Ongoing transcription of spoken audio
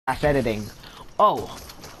editing. Oh,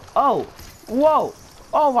 oh, whoa,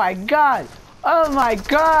 oh my god, oh my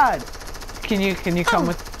god. Can you come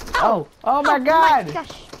with? Oh my god. My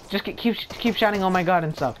gosh. Just keep shouting, oh my god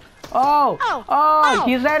and stuff. Oh,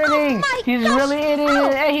 he's editing. He's really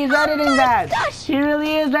editing. Hey, he's editing that. Gosh. He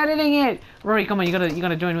really is editing it. Rory, come on, you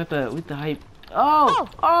gotta join with the hype. Oh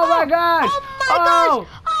my gosh. Oh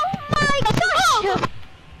my gosh.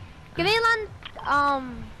 Give me land.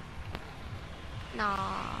 No.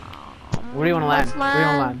 Where do you want to land? Where do you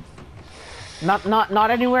want to land?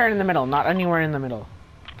 Not anywhere in the middle. Not anywhere in the middle.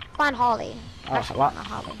 Find Holly. Oh, Actually, what? not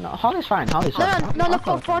Holly. No, Holly's fine. Holly's fine. No,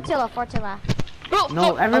 Fortilla.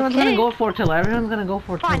 No, everyone's gonna go Fortilla. Everyone's gonna go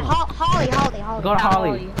Fortilla. Fine, Holly. Go to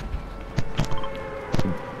Holly.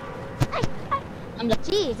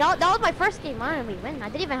 Jeez, that was my first game and we win. I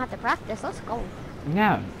didn't even have to practice. Let's go.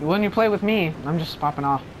 Yeah, when you play with me, I'm just popping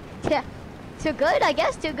off. Yeah. Too good, I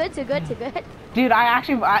guess. Too good. Dude, I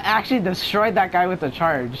actually destroyed that guy with the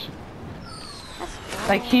charge.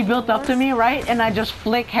 Like, he built up to me, right? And I just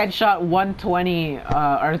flick headshot 120,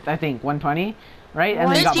 or I think 120, right?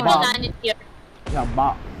 And then got bopped. Got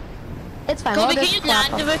bopped. It's fine. Kobe, can you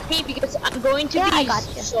land with me because I'm going to be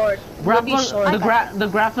short. The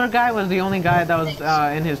grappler guy was the only guy that was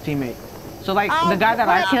in his teammate. So like the guy that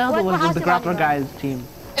I killed was the grappler guy's team.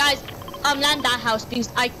 Guys, land that house because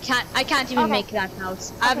I can't even make that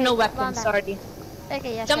house. I have no weapons. Sorry.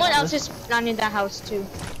 Okay, yeah. Someone else is landing that house too.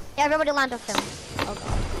 Yeah, everybody land with him. Oh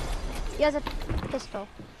god. He has a pistol.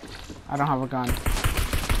 I don't have a gun.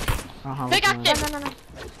 Pickaxe him. No.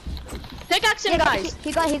 Pickaxe him, guys.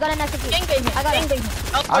 He got an SMG. I got him.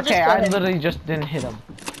 Okay, I literally just didn't hit him.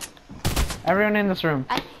 Everyone in this room.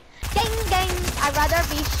 Gang. I'd rather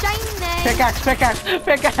be shining. Pickaxe. Let's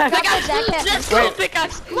go,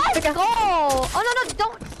 pickaxe. Let's go. Oh no,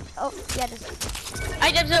 don't. Oh yeah,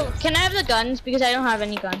 Can I have the guns because I don't have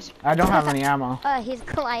any guns. I don't have any ammo. He's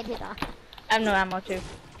glided off. I have no ammo too.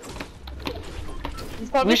 He's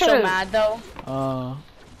probably so mad though.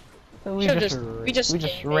 We just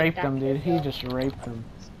raped him, dude. He just raped him.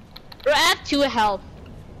 Bro, I have 2 health.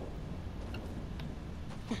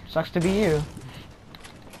 Sucks to be you.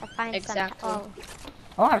 Exactly.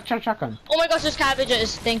 Oh, I have a shotgun. Oh my gosh, there's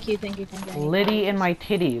cabbages. Thank you. Liddy in my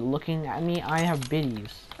titty, looking at me. I have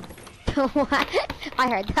biddies. What? I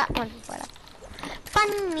heard that one before.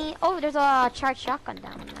 Funny. Oh, there's a charged shotgun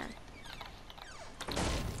down there.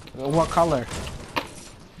 What color?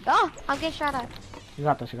 Oh, I'll get shot at. You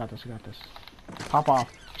got this. Pop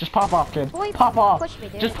off. Just pop off, kid. Boy, pop off. Push me,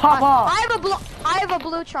 dude. Just pop off. I have a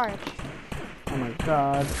blue charge. Oh my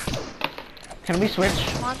god. Can we switch?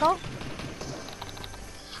 Come on, go.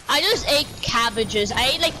 I just ate cabbages. I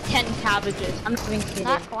ate like 10 cabbages. I'm not even kidding.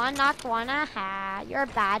 Not one. Aha. You're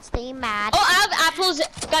bad. Stay mad. Oh, I have apples.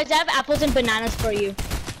 Guys, I have apples and bananas for you.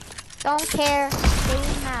 Don't care. Stay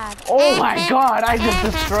mad. Oh my god, I just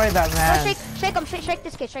destroyed that man. Shake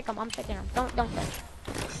this kid. Shake him. I'm shaking him. Don't touch.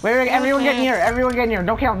 Wait, everyone get near.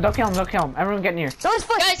 Don't kill him. Everyone get near. Don't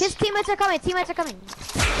push. Guys. His teammates are coming.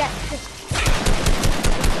 Yeah.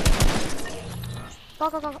 Go.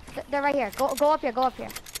 They're right here. Go up here.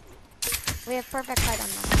 We have perfect sight on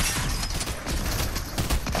them.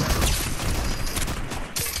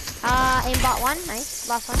 Aimbot 1. Nice.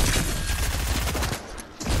 Last one.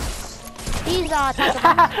 He's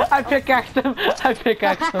I pickaxed him. Bro,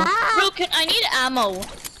 I need ammo.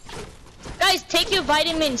 Guys, take your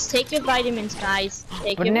vitamins. Guys. Take your vitamins.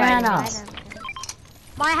 Take your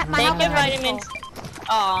vitamins.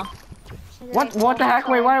 Aw. What the heck?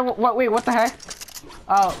 Wait, what the heck?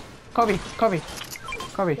 Oh, Kobe.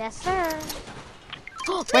 Yes, sir.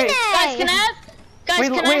 Wait, guys, can I have?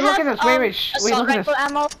 Wait, look at this. Wait, look at this.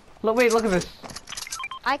 Ammo? Wait, look at this.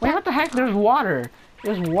 Wait, what the heck? There's water.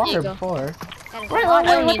 There's water before. Wait, I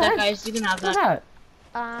don't need that, guys. You can have that.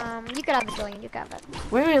 You can have it, Julian. You can have it.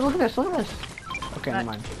 Wait, look at this. Okay, never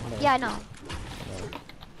mind. Whatever. Yeah, I know.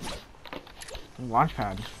 Launch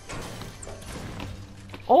pad.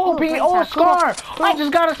 Oh, scar! I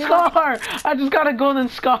just got a scar! I just got a golden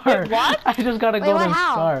scar! Wait, what? I just got a golden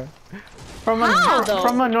scar. From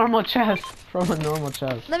a normal chest.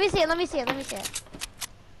 Let me see it.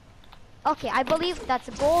 Okay, I believe that's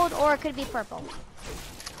gold or it could be purple.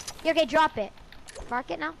 Okay, drop it. Mark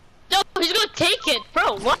it now. No, he's gonna take it,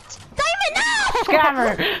 bro. What? Diamond, no!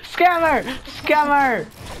 Scammer!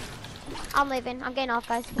 I'm leaving. I'm getting off,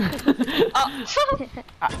 guys.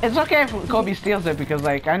 It's okay if Kobe steals it because,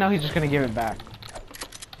 like, I know he's just gonna give it back.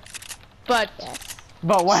 But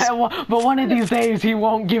one of these days he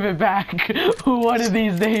won't give it back. One of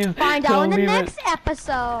these days. Find out in the next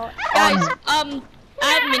episode. Guys, I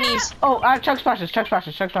have minis. Oh, I have chug splashes.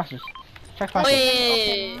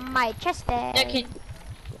 Wait. my chest there. Yeah, can...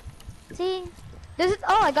 See? This is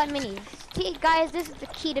I got minis. See guys, this is the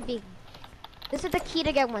key to being. This is the key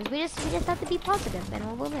to get ones. We just have to be positive and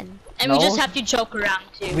we'll win. And No. we just have to joke around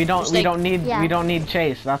too. We don't Just we like- don't need Yeah. we don't need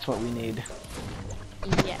chase. That's what we need.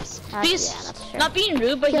 Yes. Yeah, He's that's true. not being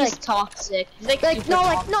rude, but Feel he's like- toxic. He's like, Like super no,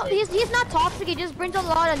 toxic. he's not toxic. He just brings a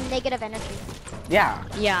lot of negative energy. Yeah.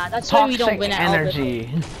 Yeah, that's why we don't Toxic win at all. energy.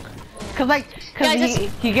 Cause Guys,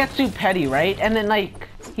 he gets too petty, right? And then like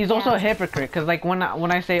he's also Yeah. a hypocrite. Cause like when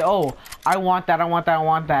I say, oh, I want that, I want that, I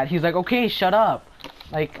want that, he's like, okay, shut up.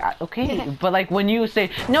 Like okay, but like when you say,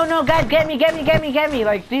 no, guys, get me,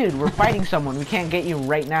 like, dude, we're fighting someone. We can't get you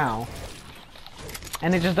right now.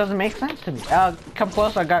 And it just doesn't make sense to me. Come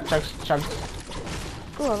close. I got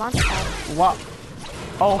chugs. Ooh, a launch pad. What?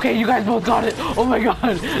 Oh, okay, you guys both got it. Oh my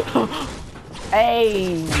god.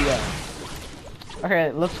 Hey.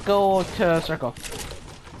 Okay, let's go to circle.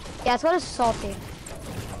 Yeah, let's go to salty.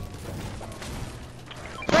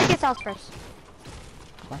 Break his house first.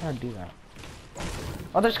 Why did I do that?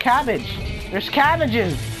 Oh, there's cabbage. There's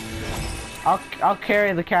cabbages. I'll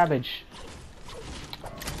carry the cabbage.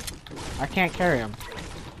 I can't carry him.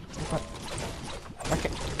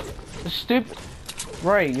 Okay. Stupid.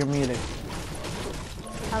 Roy, you're muted.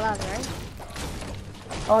 I love it, right?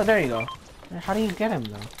 Oh, there you go. How do you get him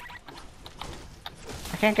though?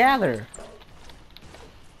 I can't gather.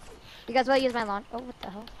 You guys want to use my launch? Oh, what the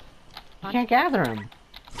hell? You can't gather him.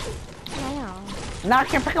 I know. Now I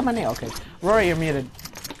can't pick up my nail. Okay. Rory, you're muted.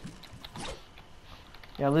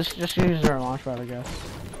 Yeah, let's just use our launch pad, I guess.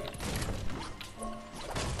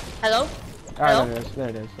 Hello? Alright, Hello? there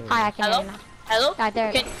it is. Hi, I can hear Hello? you now. Hello?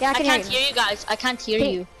 There. Can, Yeah, I I can can't hear you. hear you guys. I can't hear Can-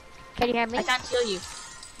 you. Can you hear me? I can't hear you.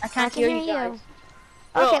 I I can't can hear you guys.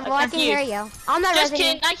 Bro, Okay, well I can't can hear you. I'm not Just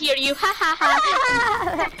resonating. kidding, I hear you. Ha ha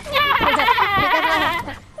ha.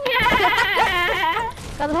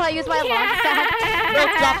 That's why I use my launch pad. Bro,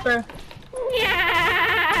 flopper.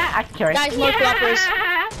 I can carry. Guys, more floppers.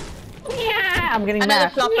 I'm getting Another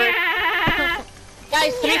mad. flopper.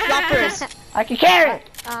 Guys, 3 floppers. I can carry it.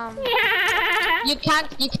 You can't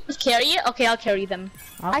carry it? Okay, I'll carry them.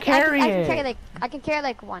 I'll carry I it. can carry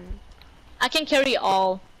like one. I can carry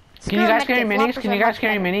all. Can you guys carry Screw minis? medkit, Can you floppers guys are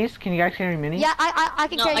carry much minis? Can you guys carry minis? Yeah, I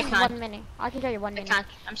can No, carry I can't. one mini. I can carry one I mini. can't.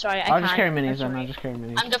 I'm sorry, I I'll can't. just carry minis I'm then. I'll sorry. just carry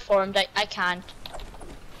minis. I'm deformed. I can't.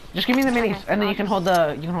 Just give me the minis, Okay, and then you I'll can hold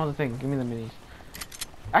the thing. Give me the minis.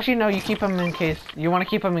 Actually, no. You keep them in case you want to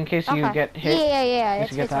keep them in case you Okay. get hit. Yeah. Case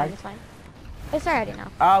It's, you get it's fine. tagged. It's fine. It's already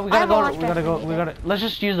now. We I gotta have a go. launch We pad gotta if go. we We need gotta. Let's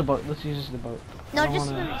just use the boat. Let's use the boat. No, I don't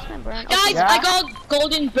just wanna- swim, bro. Guys, Yeah? I got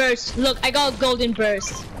golden burst. Look, I got golden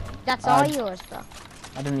burst. That's all yours, though.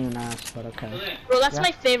 I didn't even ask, but okay. Bro, that's Yeah.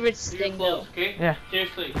 my favorite thing though. Okay? Yeah.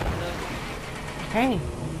 Seriously. Hey,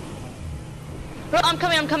 Bro, I'm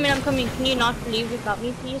coming. Can you not leave without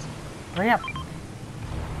me, please? hurry up.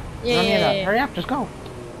 Yeah, Don't need that. yeah. Hurry up. Just go.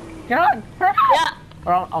 Get on. Hurry up. Yeah,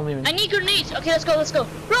 Or I'll leave it. I need grenades. Okay, let's go.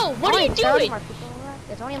 Bro, what are you Only 30 doing? more people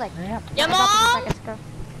left. It's only like. Hurry up. Yeah, I got 2 mom. seconds to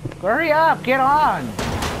go. Hurry up. Get on.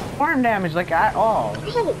 Farm damage like at all.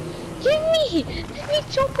 Bro, give me. Let me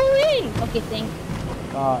choco in. Okay, thank.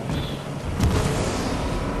 Gosh.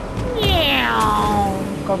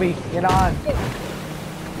 Yeah. Kobe, get on.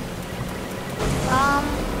 I'm.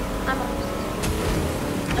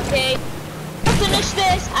 Okay. I'll finish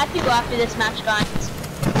this. I have to go after this match, guys.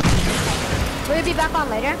 Will you be back on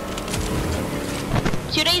later?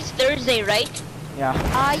 Today's Thursday, right? Yeah.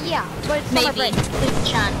 Yeah. But it's summer Maybe. break. There's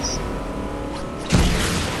a chance.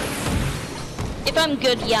 If I'm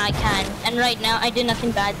good, yeah, I can. And right now, I did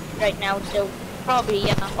nothing bad right now, so probably,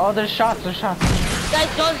 yeah. Oh, there's shots. There's shots. Guys,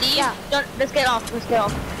 don't leave. Yeah. Let's get off. Let's get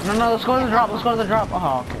off. No, let's go to the drop. Let's go to the drop.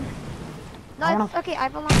 Oh, okay. No, I it's wanna- okay. I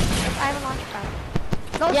have a launch pad.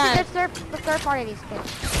 No, Yeah. it's the third party of these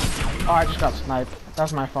kids. Oh, I just got sniped.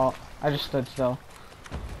 That's my fault. I just stood still.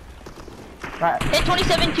 Right. Hit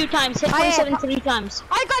 27 2 times. Hit Oh, yeah, 27 3 times.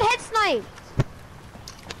 I got head sniped.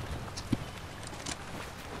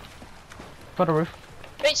 Put a roof.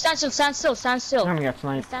 Wait, stand still. He's gonna get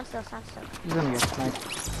sniped. Stand still, stand still. He's gonna get sniped.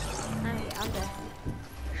 I'm dead.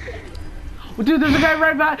 Oh, dude, there's a guy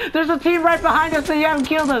right behind. There's a team right behind us, and you haven't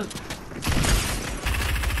killed us.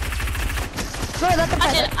 Sorry, let them I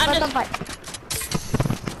fight. did- Let I'm them fight.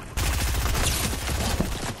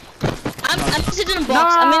 I'm sitting in a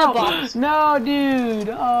box. I'm in a box. No, dude.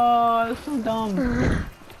 Oh, that's so dumb.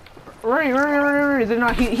 Hurry. They're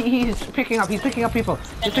not. He's picking up. He's picking up people.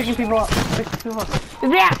 He's picking people up.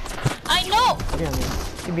 Yeah. I know.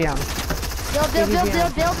 Be on. Build,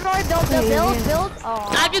 Roy, build. I Oh.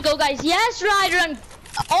 have to go, guys. Yes, Ryder and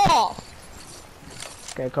oh.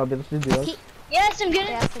 Okay, Kobe, let's do this. Yes, I'm gonna.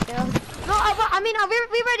 Yes, build. No, I mean,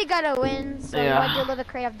 we already got a win, so Yeah. you want to do a little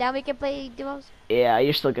creative. Then we can play duos. Yeah,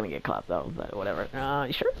 you're still gonna get clapped though, but whatever.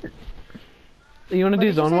 You sure? You wanna What do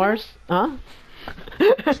did you Zone say? Wars? Huh?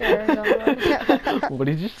 Sure, Zone Wars. What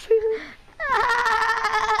did you say?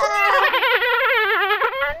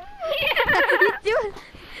 Dude,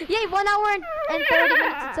 yeah, 1 hour and 30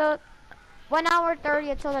 minutes until 1 hour 30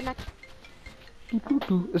 until the next.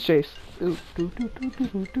 Let's chase.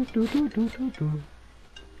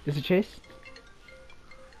 Is it Chase?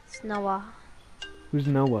 It's Noah. Who's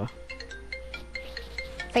Noah?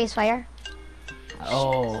 Face fire.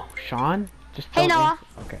 Oh, Sean? Just Hey, tell me. Noah.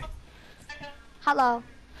 Okay. Hello.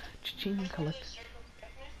 Cha-ching, collect.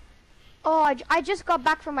 Oh, I just got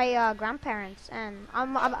back from my grandparents, and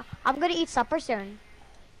I'm gonna eat supper soon.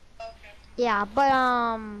 Yeah, but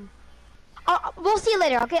we'll see you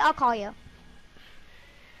later. Okay, I'll call you.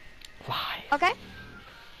 Lies. Okay.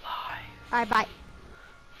 Lies. All right, bye.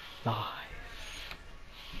 Lies.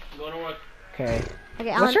 Going to work. Okay.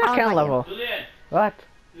 Okay, What's your I'll account call you. level? Julian, What?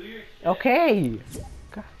 do your shit. Okay.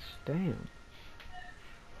 Gosh damn.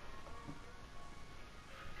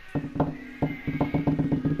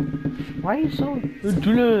 Why are you so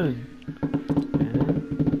Julian?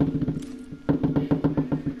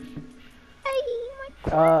 Hey, my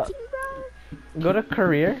quarantine, Go to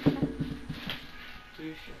career Do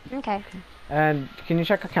your shit. bro. Okay. and can you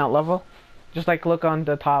check account level? Just like look on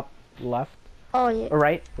the top left Oh yeah. or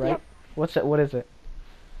right? Yep. What's it? What is it?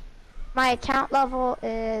 My account level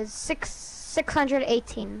is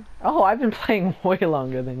 618. Oh, I've been playing way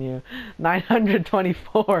longer than you.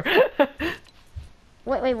 924.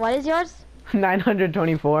 Wait, what is yours?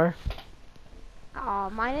 924. Oh,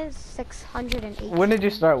 mine is 618. When did you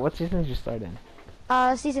start? What season did you start in?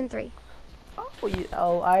 Season 3.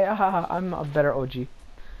 I'm a better OG.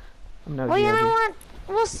 I'm not Well, the you OG. know what?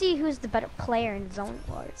 We'll see who's the better player in Zone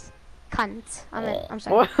Wars. Cunt. I'm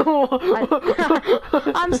sorry.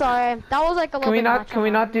 I'm sorry. That was like a little Can we bit not? much Can we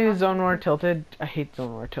on not that. do Zone War Tilted? I hate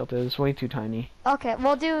Zone War Tilted. It's way too tiny. Okay,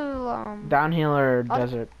 we'll do Downhill or Oh.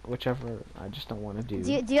 desert, whichever. I just don't want to do.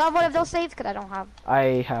 do you have one of those saves? Cause I don't have.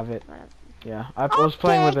 I have it. One of- Yeah, I was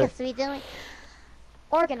playing with it. guess we doing.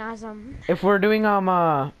 Organize them. If we're doing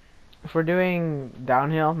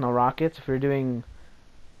downhill, no rockets. If we're doing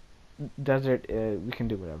desert, we can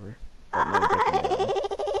do whatever. But no breaking down.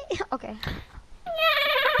 Okay.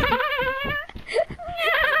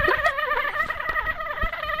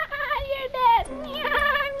 You're dead.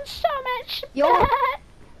 I'm so much. Yo,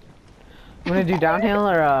 You wanna do downhill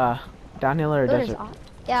or Loot is desert? off.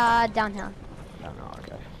 Yeah, downhill. I don't know.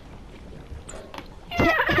 Okay.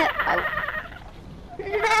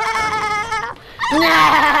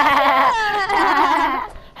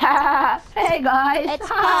 Hey guys. It's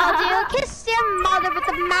called you kiss your mother with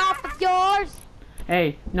the mouth of yours.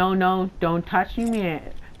 Hey, no, don't touch me.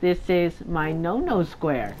 This is my no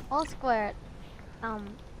square. All squared. Ooh.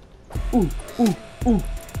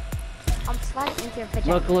 I'm sliding into your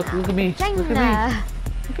vagina. Look at me. Look at me. Vagina.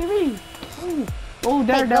 Look at me. Ooh. Oh, Hey,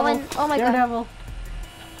 Daredevil. go in. Oh my god. Daredevil.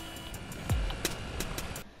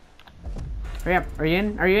 Hurry up. Are you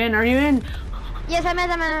in? Are you in? Yes, I'm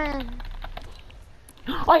in.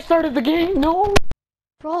 I started the game. No.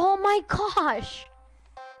 Bro, oh my gosh.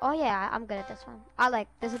 Oh yeah, I'm good at this one.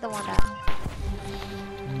 This is the one that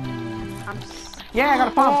Yeah, I got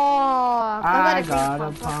a pump. Oh, I green got a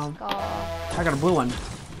Let's pump. go. I got a blue one.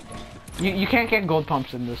 You can't get gold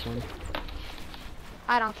pumps in this one.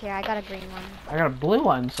 I don't care. I got a green one. I got a blue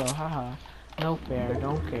one, so haha. No fair.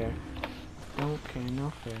 Don't care. Don't care.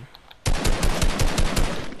 No fair.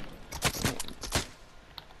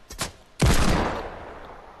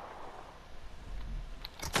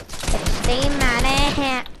 Stay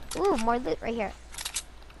man. Ooh, more loot right here.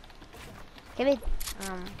 Give me.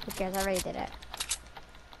 Who cares? I already did it.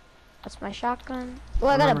 That's my shotgun. Oh,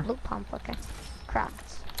 I got a Remember. blue pump. Okay.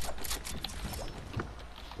 Cracked.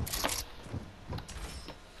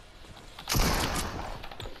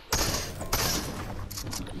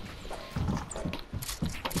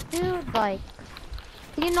 Dude, like,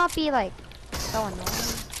 can you not be like so annoying?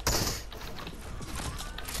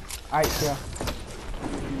 Alright, yeah.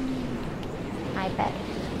 I bet.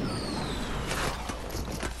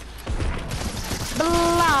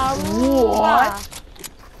 Blah, What?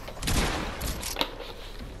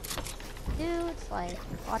 Dude, it's like,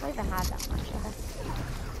 oh, I don't even have that much of it.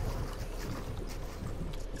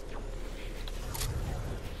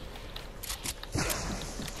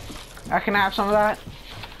 Can I have some of that?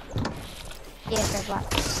 Yes, there's what.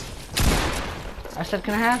 I said,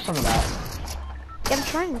 can I have some of that? I'm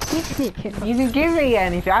trying to give it to you. You didn't give me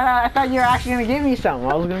anything. I thought you were actually gonna give me some.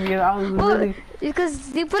 I was Well, really.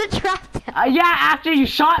 because you put a trap Yeah, after you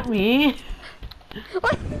shot me.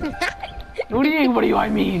 What? What do you mean? What do I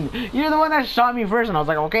mean? You're the one that shot me first, and I was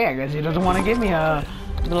like, okay, I guess he doesn't want to give me a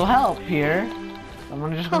little help here.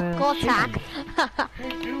 I'm just gonna Go shoot attack. him. Hey,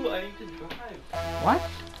 dude, I need to drive. What?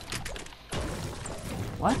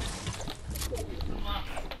 What?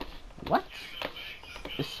 What?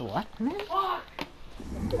 This what, man? Fuck!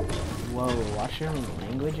 Whoa, watch your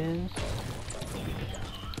languages.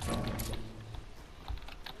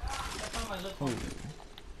 Ooh.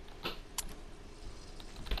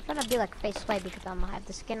 I'm gonna be like face swipe because I have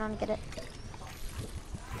the skin on. Get it?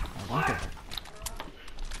 I want it.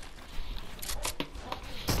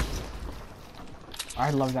 I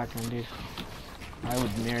love that gun, dude. I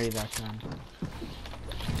would marry that gun.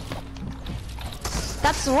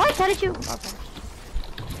 That's what? How did you? Okay.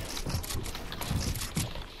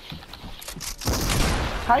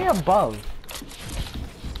 How are you above?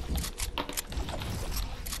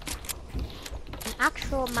 An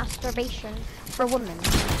actual masturbation for women.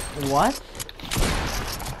 What?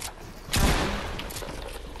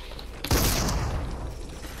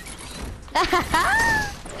 No!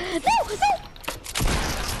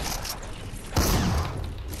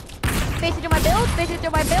 Face into my build. Face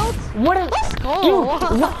into my build. What is? Let's go. Dude,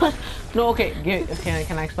 what? No, okay.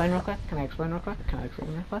 Can I explain real quick? Can I explain real quick?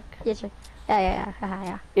 Yes, sir.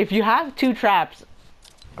 Yeah. If you have 2 traps,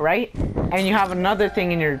 right, and you have another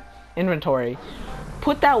thing in your inventory,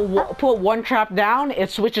 put 1 trap down.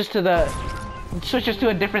 It switches to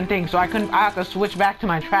a different thing. So I have to switch back to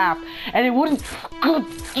my trap, and it wouldn't go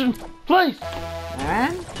to place.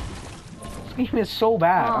 Man, this game is so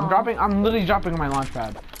bad. Aww. I'm literally dropping my launch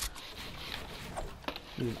pad.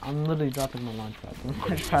 Dude, I'm literally dropping my launch pad. The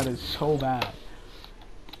launch pad is so bad.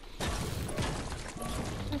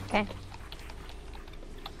 Okay.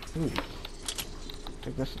 Ooh.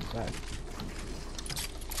 Take this inside.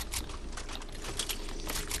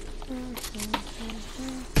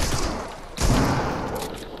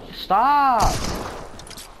 Stop!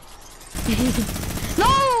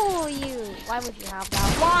 No, you. Why would you have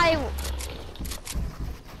that? Why?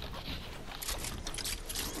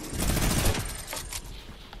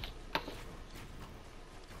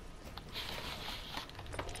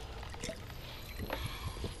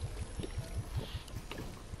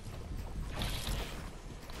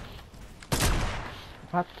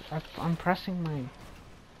 What? I'm pressing my...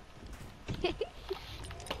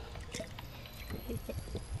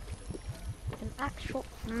 An actual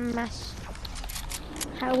mess.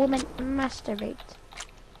 How women masturbate.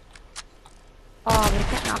 Oh, we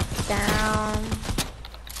can't knock it down.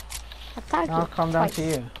 I'll come down to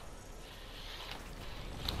you.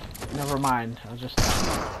 Never mind. I'll just...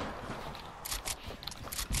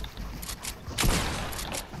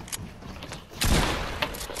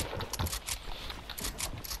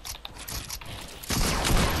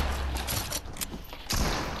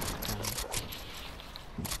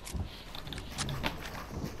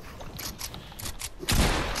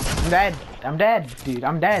 I'm dead, dude.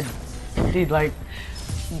 I'm dead, dude. Like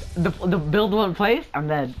the build won't place. I'm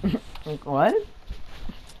dead. Like what?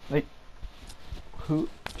 Like who?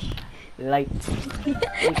 Like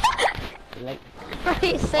What are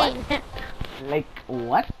you saying? like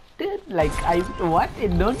what, dude? Like what?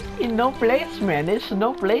 In no place, man. It's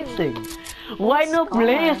no placing. Why no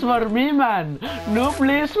place for me, man? No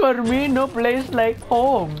place for me. No place like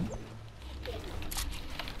home.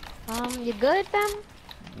 You good, fam?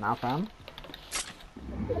 Nah, fam.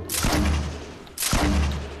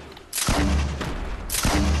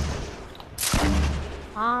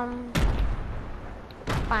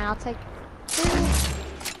 Fine, I'll take 2.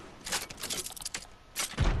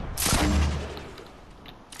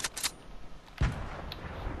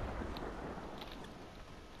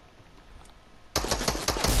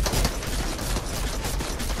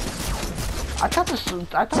 I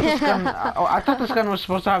thought this gun was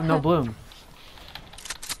supposed to have no bloom.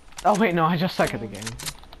 Oh wait, no, I just suck at the game.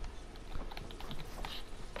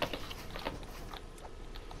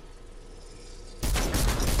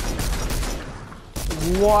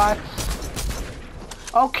 What?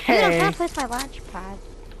 Okay. Dude, I'm trying to place my launch pad.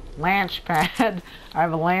 Launch pad. I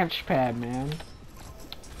have a launch pad, man.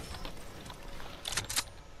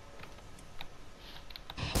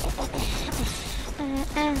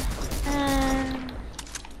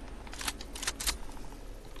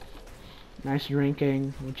 Nice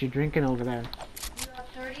drinking. What you drinking over there? You have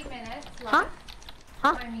 30 minutes left. Huh?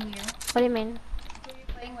 Huh? I mean you. What do you mean? Who are you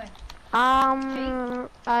playing with?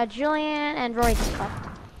 Julian and Roy just left.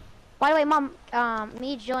 By the way, Mom,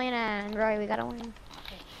 me, Julian, and Roy, we gotta win.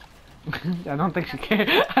 I don't think she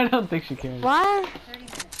cares. I don't think she cares. What? 30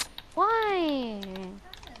 minutes. Why?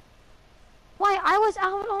 Why? I was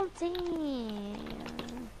out all day.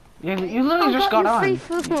 Yeah, you literally just got on. Free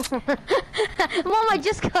food. Mom, I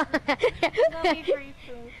just got.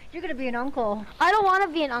 You're gonna be an uncle. I don't want to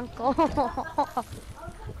be an uncle.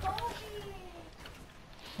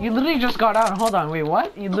 You literally just got on. Hold on, wait,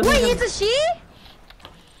 what? You literally Wait, it's a she?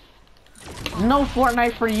 No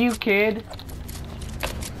Fortnite for you, kid.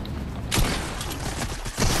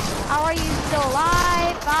 How are you still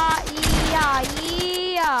alive?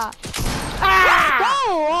 Yeah. Ah!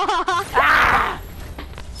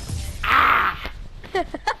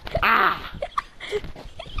 Let's go!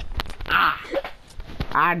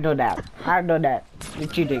 I do that. I do that. You're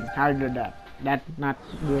cheating. I do that. That's not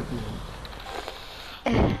good.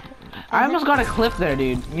 I almost got a clip there,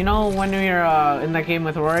 dude. You know when we were in that game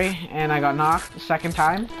with Rory and I got knocked the second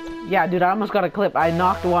time? Yeah, dude, I almost got a clip. I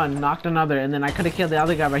knocked one, knocked another, and then I could have killed the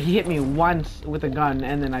other guy, but he hit me once with a gun,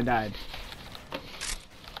 and then I died.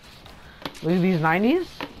 Look at these 90s.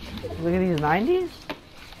 Look at these 90s.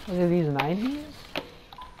 Look at these 90s.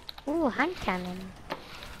 Ooh, hand cannon.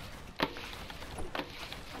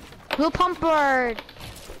 Blue pump or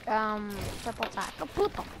triple attack. A blue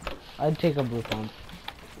pump. I'd take a blue pump.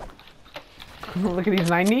 Look at these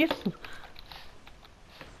 90s.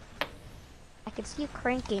 I can see you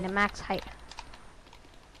cranking to max height.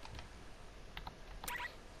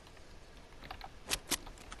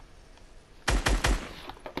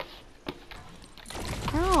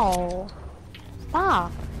 No.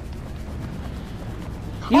 Stop.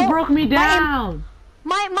 You broke me down.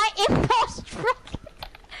 My impulse struck.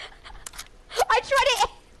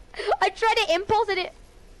 I tried to impulse and it.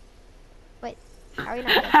 Wait. Are we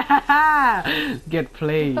not good? Get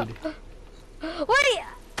played. Wait.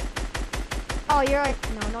 Oh, you're like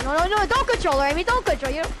no. Don't control her, Amy. Don't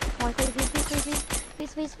control you. Come on, please.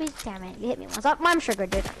 Damn it, you hit me once. I'm sugar,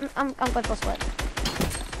 dude. I'm going for split.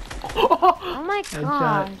 Oh my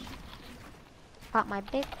gosh. Got my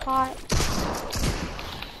big pot.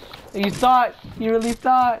 You thought. You really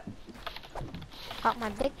thought. Got my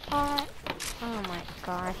big pot. Oh my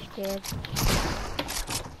gosh, dude.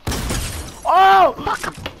 Oh! Fuck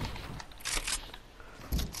him.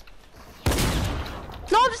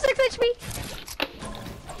 No, I'm just 6 HP.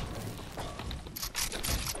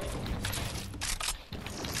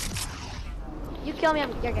 You kill me,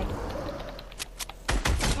 you're good.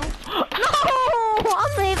 No,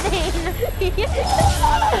 I'm leaving.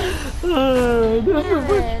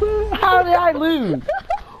 How did I lose?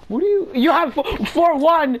 What do you have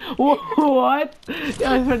 4-1? What?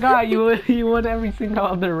 I forgot you won every single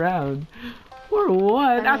other round.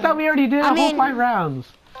 4-1? I thought we already did a whole 5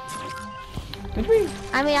 rounds. Did we?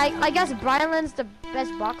 I mean, I guess Bryland's the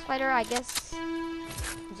best box fighter. I guess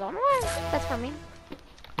Zone War. That's for me.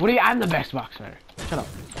 What do you? I'm the best box fighter. Shut up.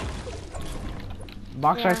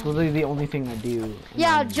 Box fight's literally the only thing I do.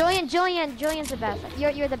 Yeah, Julian's the best.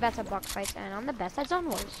 You're the best at box fights, and I'm the best at Zone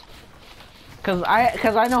Wars. Cause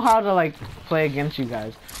I know how to like play against you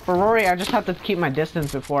guys. For Rory, I just have to keep my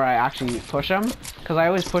distance before I actually push him. Cause I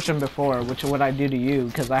always push him before, which is what I do to you.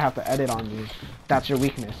 Cause I have to edit on you. That's your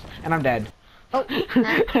weakness, and I'm dead. Oh.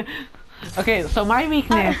 Okay, so my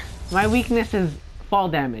weakness is fall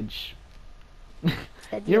damage.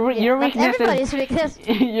 Your weakness everybody's weakness.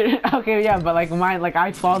 Okay, yeah, but like mine, like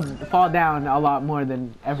I fall down a lot more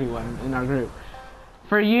than everyone in our group.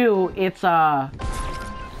 For you, it's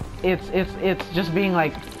just being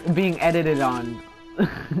edited on.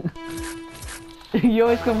 You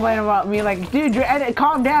always complain about me like, dude,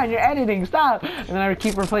 calm down, you're editing, stop. And then I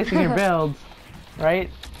keep replacing your builds, right?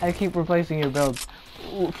 I keep replacing your builds.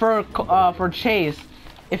 For Chase,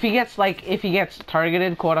 if he gets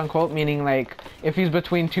targeted, quote unquote, meaning like if he's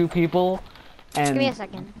between 2 people, and give me a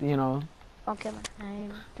second. You know. Okay, I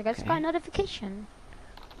think I just got a notification.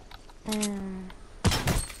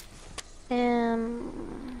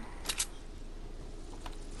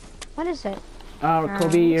 What is it?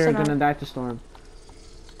 Kobe, you're gonna die to storm.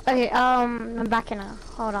 Okay, I'm back in a.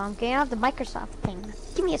 Hold on, I'm getting out the Microsoft thing.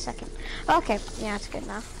 Give me a second. Okay, yeah, it's good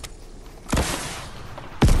now.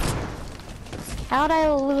 How would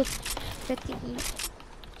I lose 50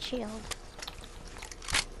 shield?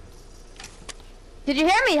 Did you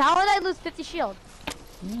hear me? How would I lose 50 shield?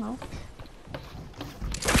 No.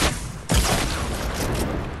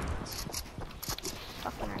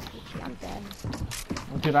 Fucking RPG, I'm dead.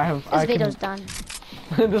 Dude, this video's done.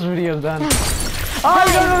 This video's done. Oh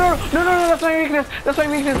no, that's my weakness. That's my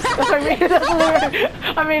weakness.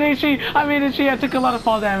 I made it she. I took a lot of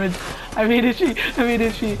fall damage. I made it she.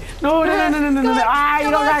 No. Ah,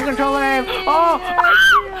 you don't got control of him. Oh.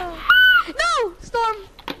 No, Storm.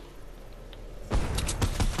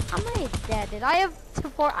 I'm already dead, dude. I have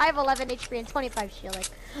I have 11 HP and 25 shield. Like,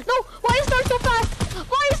 no, why is Storm so fast?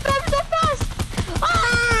 Why is Storm so fast?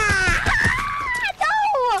 Ah! No!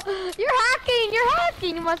 You're hacking. You're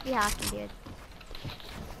hacking. You must be hacking, dude.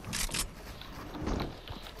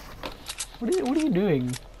 What are you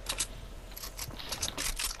doing?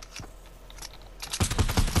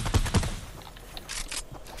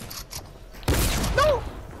 No!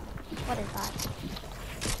 What is that?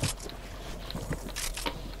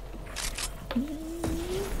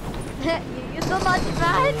 You so much,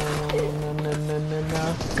 man.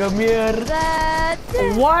 No. Come here. That.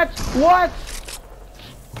 What? What?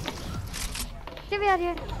 Get me out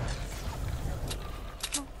here.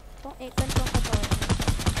 No, don't control it.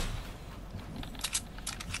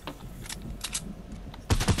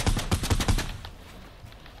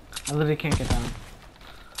 I literally can't get down.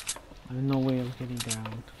 There's no way of getting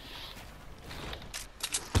down.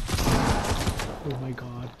 Oh my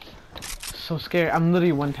god. So scared. I'm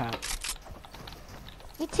literally one tap.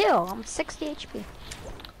 Me too. I'm 60 HP.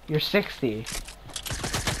 You're 60.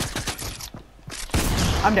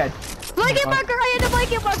 I'm dead. Blanket marker! I had a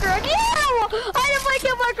blanket marker on you! I had a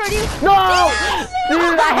blanket marker on you! No!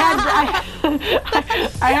 Dude,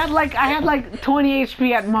 I had like 20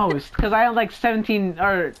 HP at most. Cause I had like 17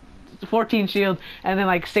 or 14 shield and then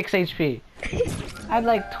like 6 HP. I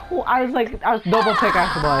was double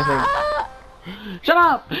pickaxeable, I think. Shut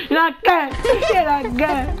up! You're not good! You're not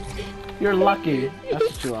good! You're lucky. That's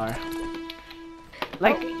what you are.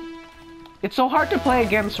 Like, it's so hard to play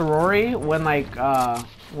against Rory when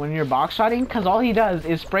when you're box shotting, cause all he does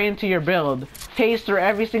is spray into your build, phase through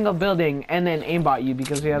every single building, and then aimbot you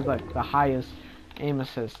because he has like the highest aim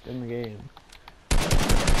assist in the game.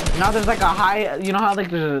 Now there's like a high, you know how like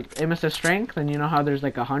there's a aim assist strength, and you know how there's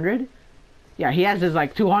like 100? Yeah, he has his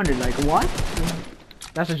like 200. Like what?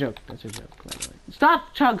 That's a joke. That's a joke. By the way.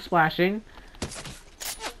 Stop chug splashing.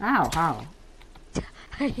 Ow! How?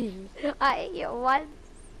 What?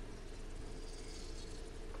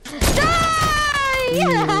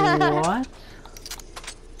 What?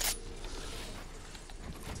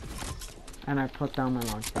 And I put down my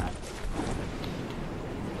launch pad.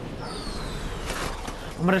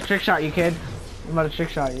 I'm gonna trick shot you, kid. I'm gonna trick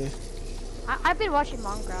shot you. I've been watching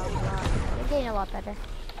Mongrel a lot. They're getting a lot better.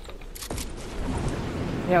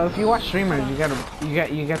 Yeah, if you watch streamers, you get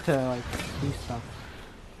to like see stuff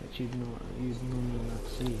that you normally not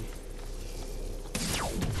see.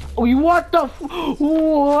 Oh, you what the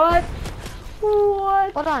what?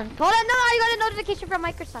 What? Hold on. No, I got a notification from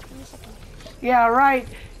Microsoft. Give me a second. Yeah, right.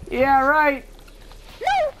 Yeah, right.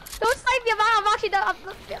 No! Don't snipe me, I'm actually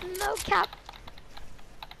no cap.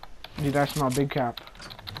 Dude, that's my big cap.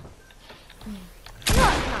 No.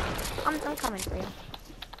 I'm coming for you.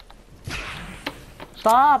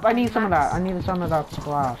 Stop! I need some of that. I need some of that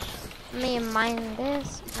splash. Let me mine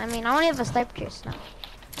this. I mean, I only have a sniper juice now.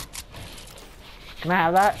 Can I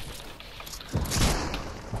have that?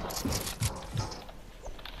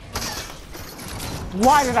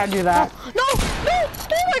 Why did I do that? No!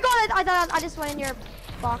 Oh my god! I just went in your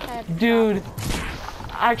box. Dude,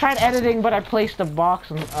 I tried editing, but I placed the box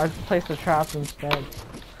and I placed the traps instead.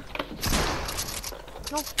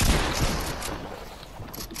 No.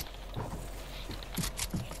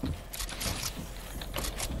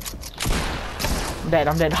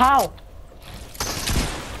 I'm dead. How?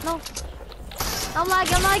 No. I'm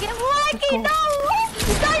lagging. No!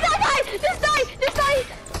 Just die!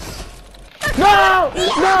 No!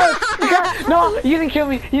 No! You didn't kill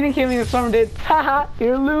me. You didn't kill me. Someone did. Haha!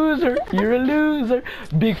 You're a loser. You're a loser.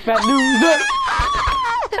 Big fat loser.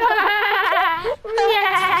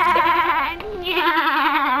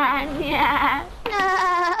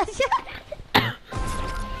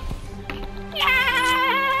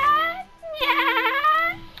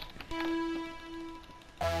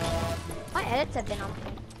 My edits have been on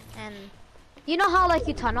point, and you know how like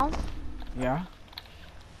you tunnel? Yeah.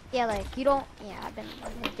 Yeah, like you don't. Yeah, I've been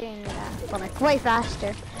doing that, but like way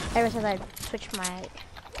faster ever since I switched my.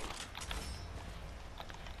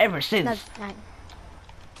 Ever since. That's nine.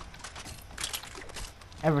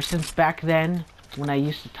 Ever since back then, when I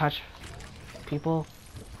used to touch people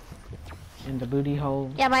in the booty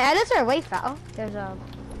hole. Yeah, my edits are way fast. Oh, there's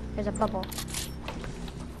a bubble.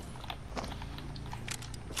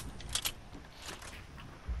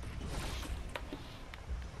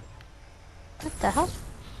 What the hell?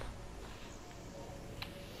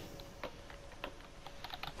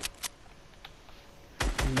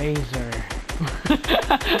 Laser.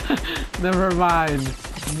 Never mind.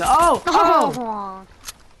 No! Oh!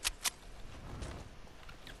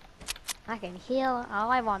 I can heal all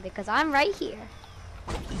I want because I'm right here.